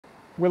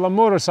Will a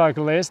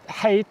motorcyclist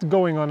hate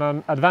going on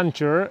an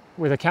adventure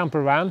with a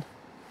camper van?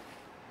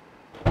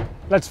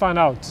 Let's find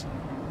out.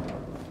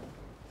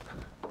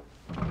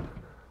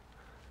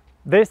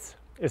 This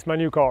is my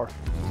new car.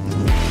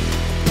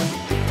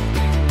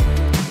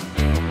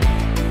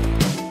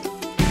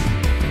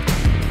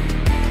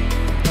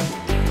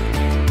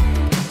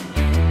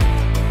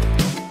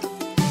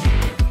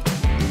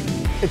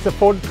 It's a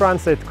Ford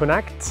Transit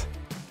Connect.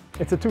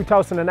 It's a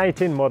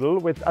 2018 model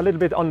with a little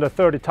bit under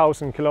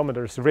 30,000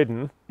 kilometers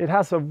ridden. It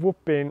has a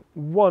whopping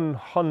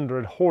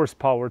 100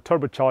 horsepower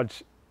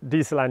turbocharged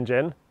diesel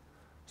engine.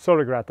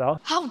 Sorry, Greta.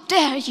 How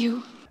dare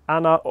you!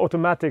 And an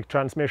automatic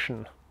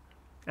transmission.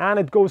 And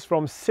it goes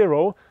from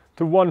 0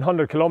 to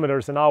 100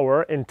 kilometers an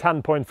hour in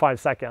 10.5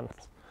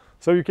 seconds.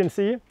 So you can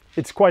see,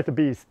 it's quite a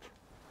beast.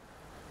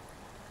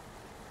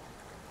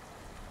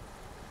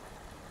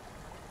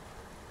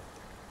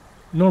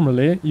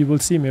 Normally, you will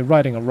see me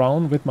riding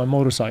around with my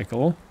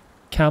motorcycle,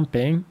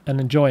 camping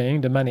and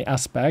enjoying the many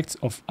aspects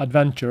of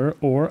adventure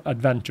or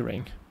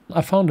adventuring.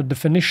 I found a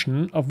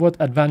definition of what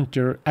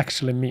adventure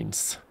actually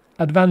means.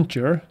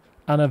 Adventure,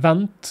 an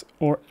event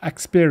or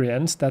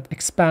experience that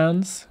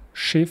expands,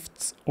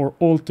 shifts or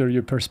alters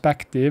your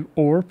perspective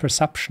or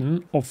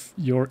perception of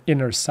your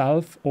inner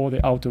self or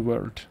the outer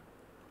world.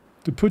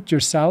 To put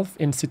yourself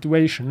in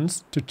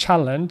situations to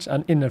challenge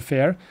and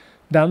interfere,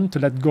 then to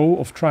let go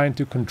of trying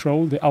to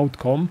control the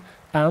outcome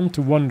and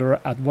to wonder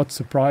at what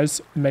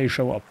surprise may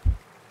show up.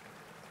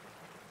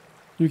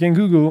 You can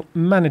Google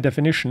many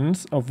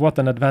definitions of what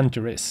an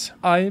adventure is.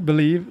 I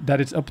believe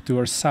that it's up to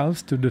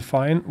ourselves to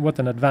define what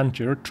an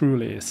adventure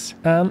truly is,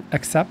 and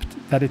accept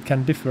that it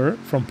can differ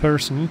from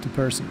person to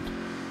person.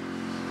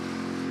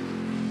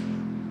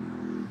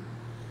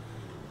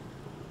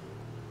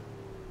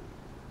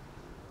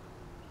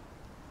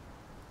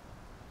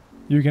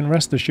 You can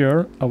rest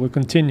assured I will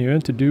continue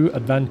to do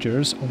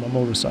adventures on my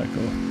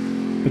motorcycle.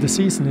 But the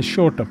season is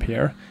short up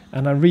here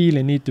and I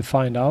really need to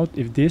find out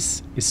if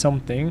this is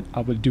something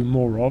I will do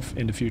more of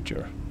in the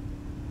future.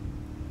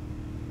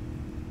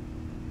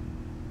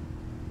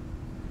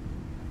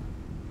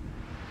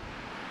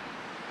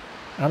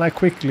 And I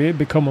quickly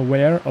become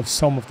aware of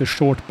some of the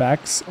short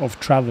backs of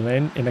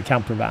traveling in a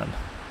camper van.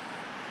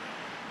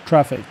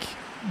 Traffic.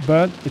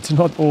 But it's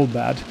not all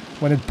bad.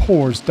 When it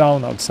pours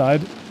down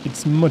outside,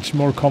 it's much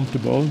more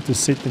comfortable to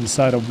sit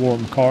inside a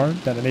warm car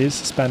than it is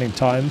spending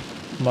time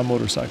on my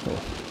motorcycle.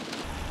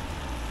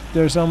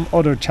 There are some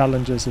other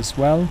challenges as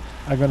well.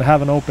 I'm gonna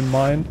have an open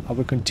mind. I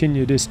will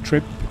continue this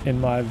trip in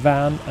my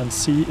van and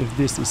see if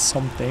this is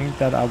something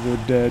that I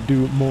would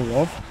do more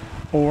of,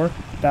 or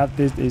that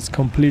this is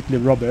completely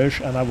rubbish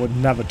and I would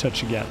never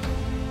touch again.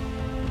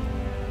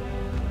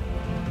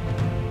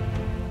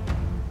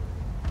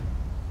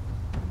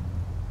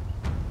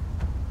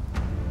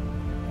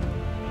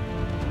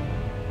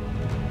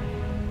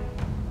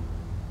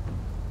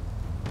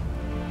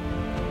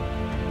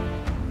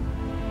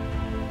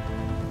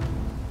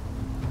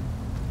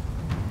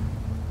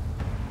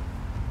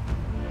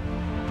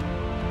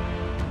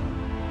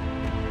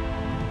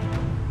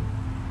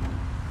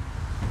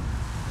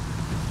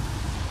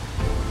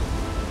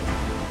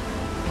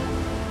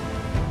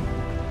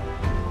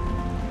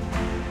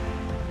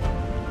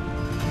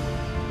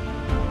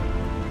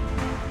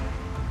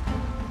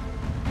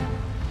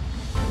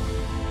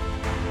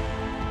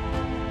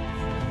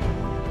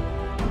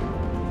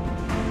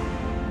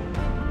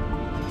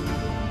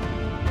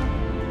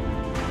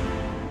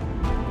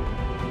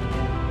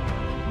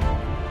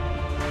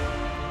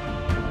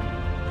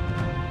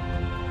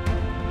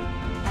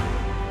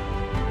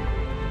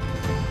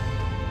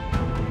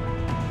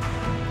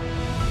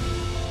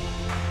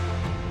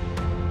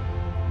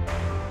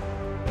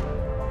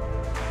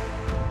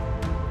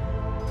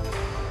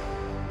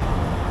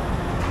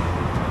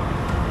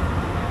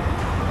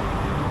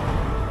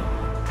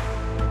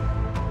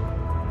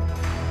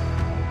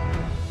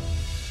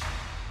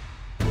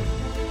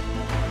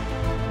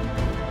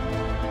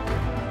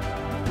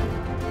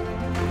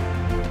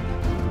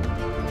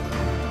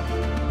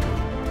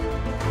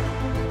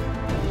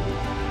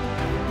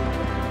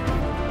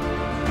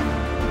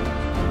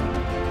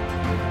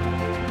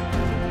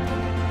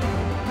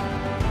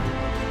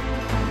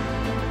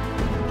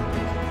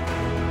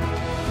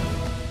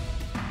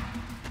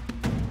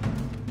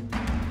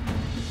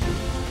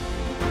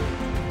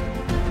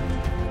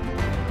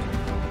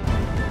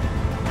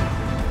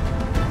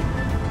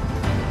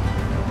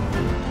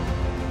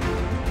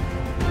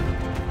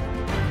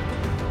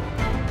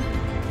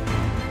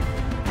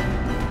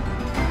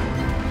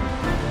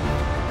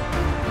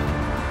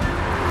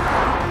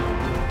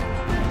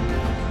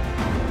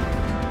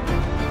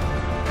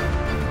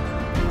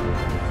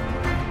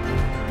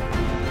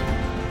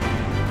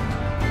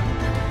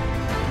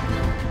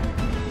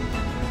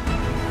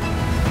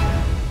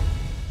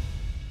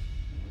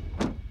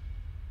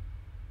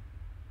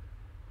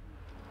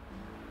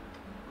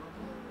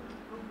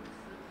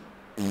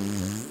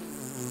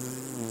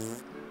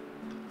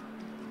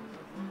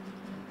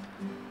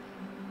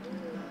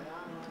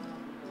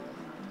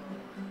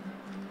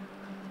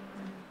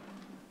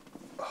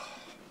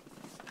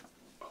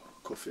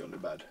 coffee on the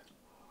bed.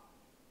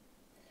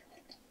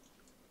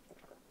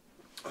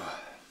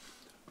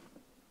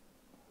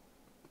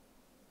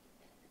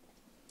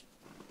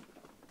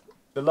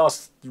 The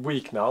last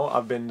week now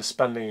I've been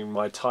spending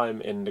my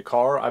time in the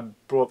car. I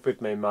brought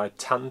with me my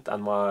tent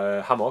and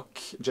my hammock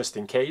just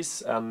in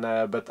case, and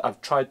but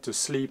I've tried to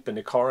sleep in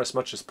the car as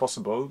much as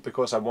possible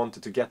because I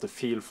wanted to get a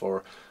feel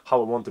for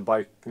how I want the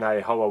bike,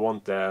 how I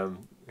want the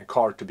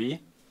car to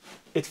be.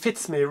 It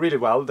fits me really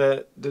well.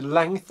 The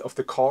length of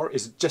the car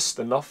is just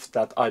enough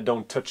that I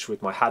don't touch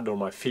with my head or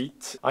my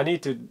feet. I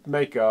need to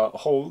make a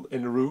hole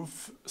in the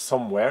roof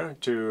somewhere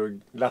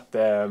to let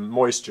the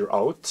moisture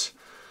out.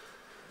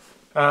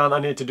 And I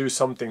need to do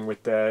something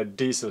with the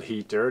diesel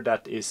heater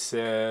that is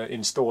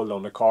installed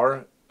on the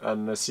car,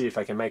 and see if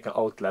I can make an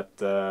outlet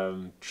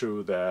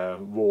through the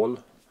wall.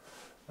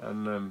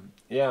 And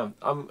yeah,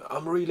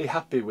 I'm really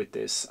happy with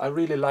this. I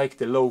really like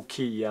the low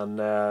key,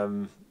 and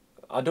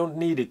I don't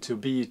need it to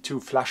be too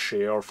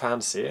flashy or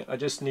fancy. I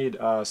just need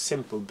a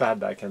simple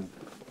bed I can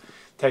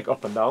take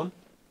up and down,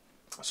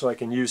 so I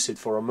can use it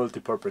for a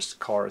multi-purpose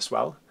car as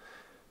well.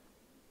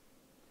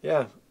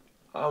 Yeah,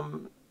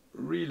 I'm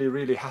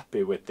really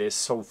happy with this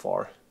so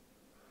far,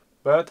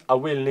 but I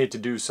will need to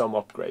do some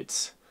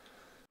upgrades.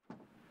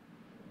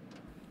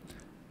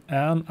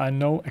 And I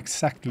know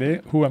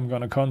exactly who I'm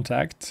gonna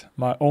contact,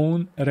 my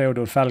own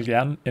Reodor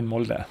Felgen in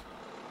Molde.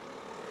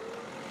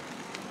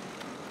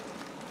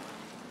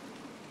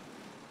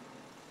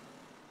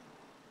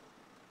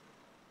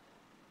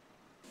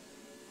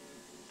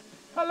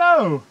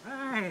 Hello!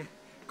 Hey,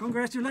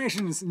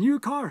 congratulations, new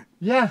car!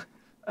 Yeah,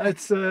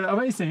 it's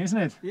amazing,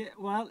 isn't it? Yeah,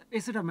 well,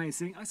 is it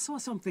amazing? I saw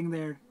something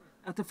there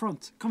at the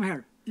front. Come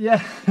here.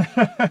 Yeah.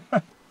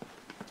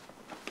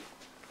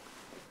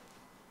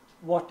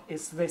 What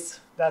is this?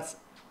 That's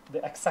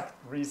the exact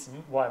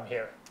reason why I'm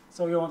here.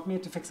 So you want me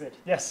to fix it?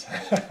 Yes.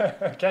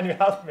 Can you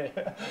help me?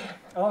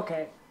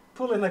 Okay.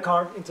 Pull in the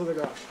car into the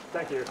garage.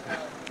 Thank you.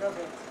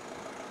 Perfect.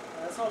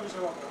 Så vi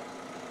kör på.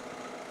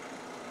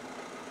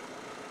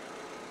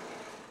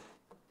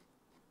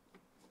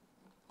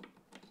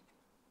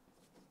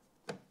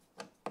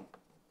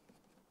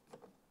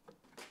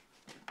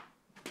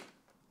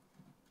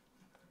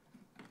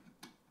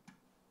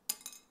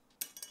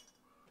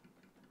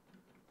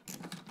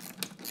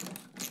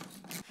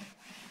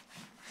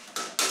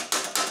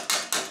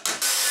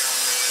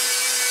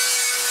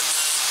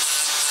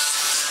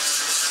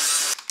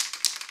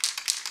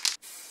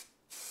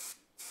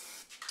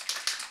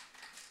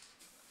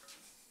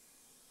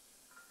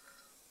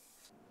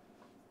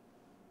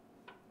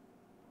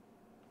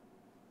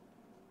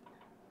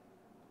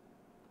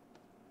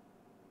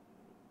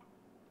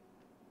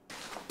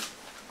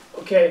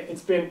 Okay,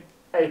 it's been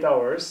 8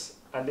 hours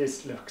and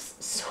this looks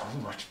so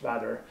much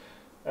better.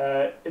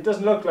 It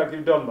doesn't look like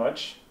you've done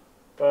much,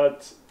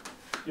 but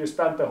you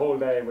spent the whole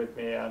day with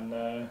me, and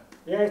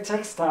yeah, it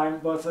takes time,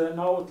 but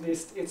now at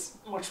least it's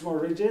much more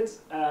rigid,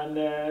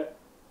 and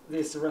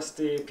these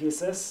rusty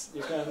pieces,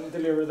 you can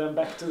deliver them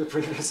back to the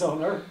previous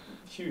owner.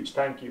 Huge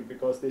thank you,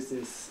 because this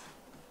is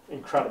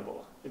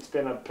incredible. It's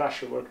been a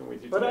pleasure working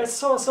with you But today. I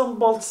saw some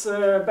bolts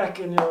back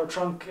in your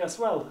trunk as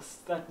well,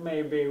 that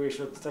maybe we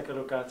should take a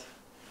look at.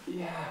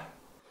 Yeah.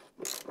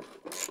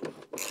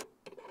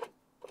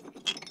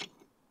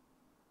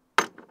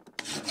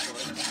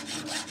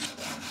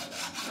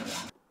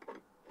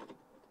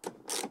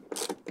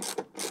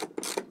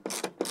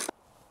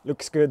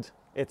 Looks good.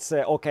 It's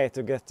okay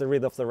to get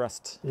rid of the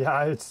rust.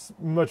 Yeah, it's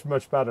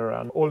much better,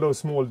 and all those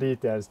small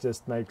details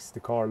just makes the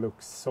car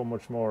look so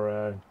much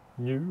more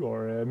new,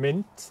 or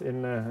mint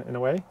in a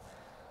way.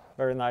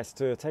 Very nice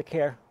to take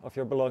care of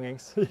your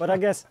belongings. But I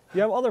guess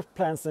you have other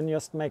plans than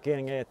just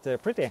making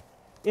it pretty.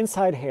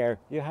 Inside here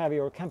you have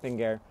your camping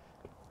gear.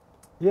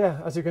 Yeah,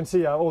 as you can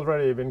see, I've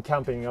already been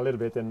camping a little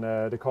bit in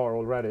the car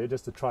already,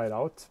 just to try it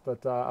out.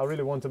 But I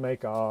really want to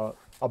make a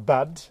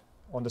bed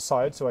on the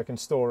side so I can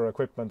store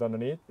equipment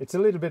underneath. It's a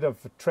little bit of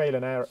trial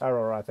and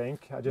error, I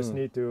think. I just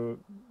need to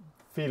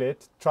feel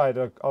it, try it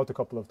out a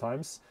couple of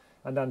times,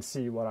 and then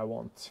see what I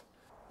want.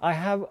 I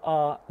have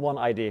one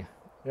idea.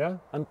 Yeah?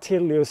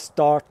 Until you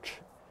start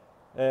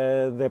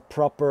the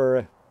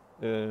proper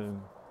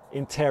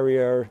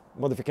interior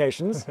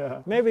modifications,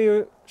 Yeah. maybe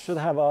you should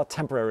have a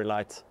temporary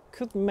light.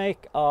 Could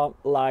make a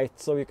light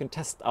so you can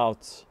test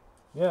out.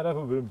 Yeah, that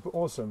would be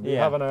awesome.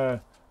 Yeah.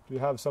 Do you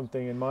have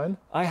something in mind?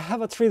 I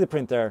have a 3D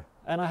printer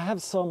and I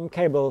have some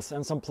cables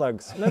and some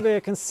plugs. Maybe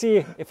you can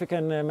see if you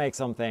can make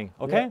something.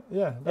 Okay?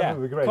 Yeah, that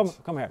would be great.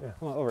 Come here. Yeah.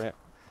 Come on, over here.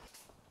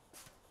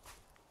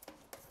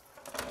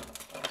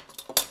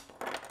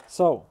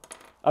 So,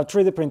 I've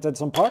 3D printed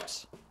some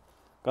parts.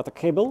 Got a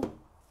cable,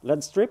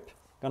 LED strip.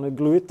 Gonna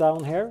glue it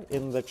down here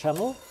in the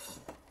channel.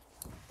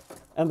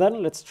 And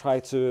then let's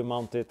try to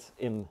mount it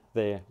in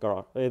the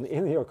garage,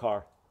 in your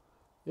car.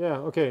 Yeah,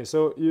 okay,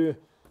 so you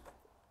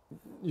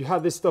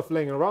had this stuff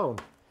laying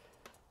around?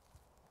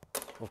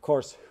 Of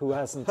course, who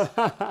hasn't?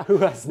 Who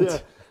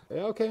hasn't?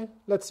 Yeah, okay,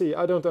 let's see.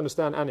 I don't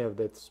understand any of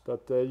this,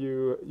 but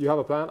you have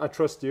a plan. I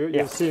trust you.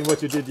 Yeah. You've seen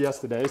what you did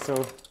yesterday, so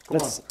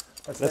come on.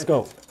 Let's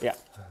go. Yeah.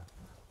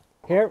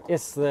 Here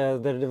is the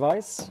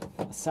device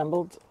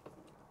assembled,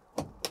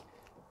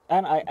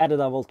 and I added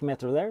a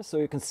voltmeter there so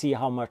you can see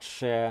how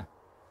much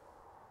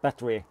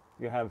battery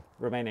you have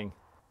remaining.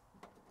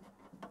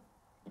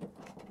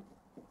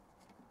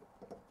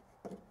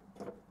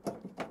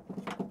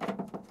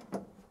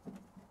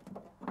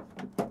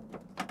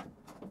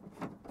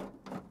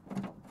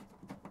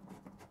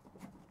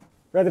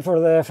 Ready for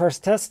the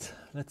first test.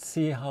 Let's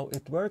see how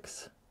it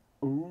works.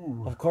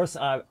 Ooh. Of course,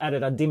 I've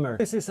added a dimmer.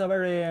 This is a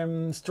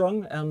very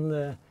strong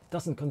and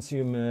doesn't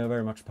consume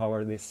very much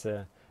power, these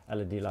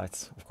LED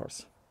lights, of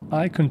course.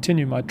 I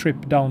continue my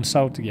trip down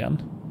south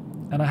again,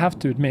 and I have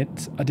to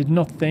admit, I did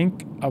not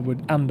think I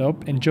would end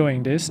up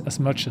enjoying this as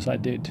much as I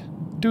did.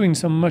 Doing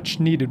some much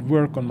needed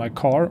work on my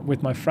car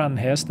with my friend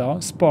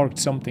Hestad sparked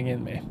something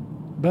in me.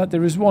 But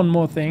there is one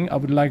more thing I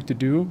would like to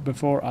do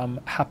before I'm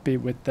happy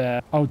with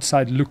the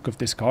outside look of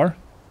this car.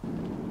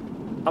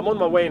 I'm on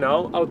my way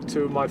now out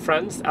to my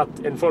friends at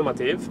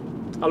Informative,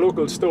 a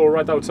local store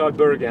right outside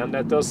Bergen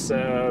that does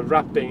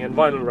wrapping and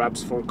vinyl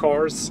wraps for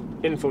cars,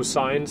 info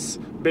signs,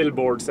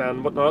 billboards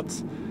and whatnot.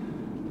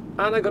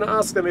 And I'm gonna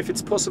ask them if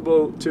it's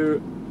possible to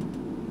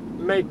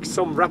make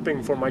some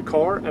wrapping for my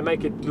car and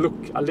make it look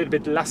a little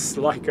bit less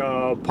like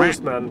a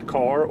postman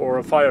car or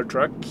a fire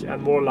truck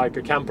and more like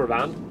a camper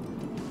van.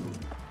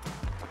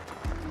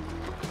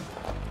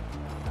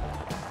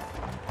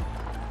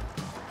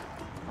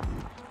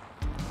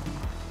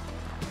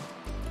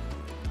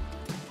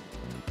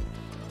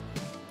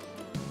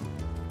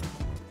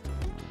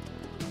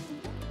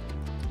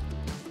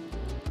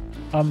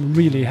 I'm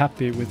really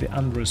happy with the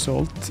end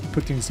result,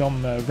 putting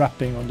some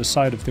wrapping on the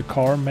side of the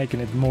car, making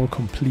it more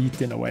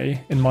complete in a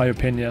way, in my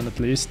opinion at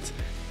least.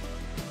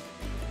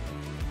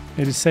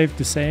 It is safe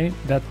to say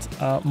that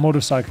a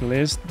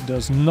motorcyclist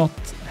does not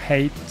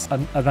hate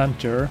an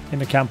adventure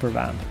in a camper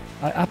van.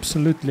 I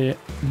absolutely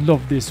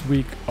love this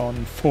week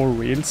on 4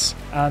 wheels,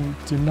 and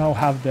to now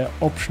have the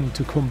option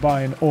to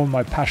combine all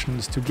my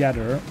passions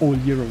together all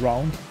year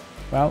around,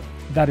 well,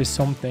 that is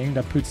something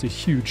that puts a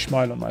huge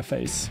smile on my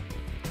face.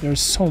 There's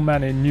so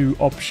many new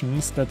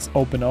options that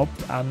open up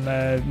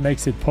and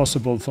makes it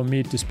possible for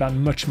me to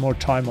spend much more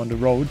time on the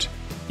road,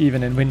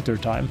 even in winter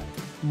time.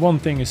 One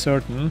thing is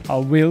certain, I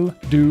will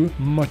do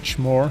much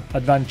more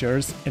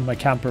adventures in my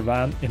camper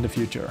van in the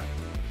future.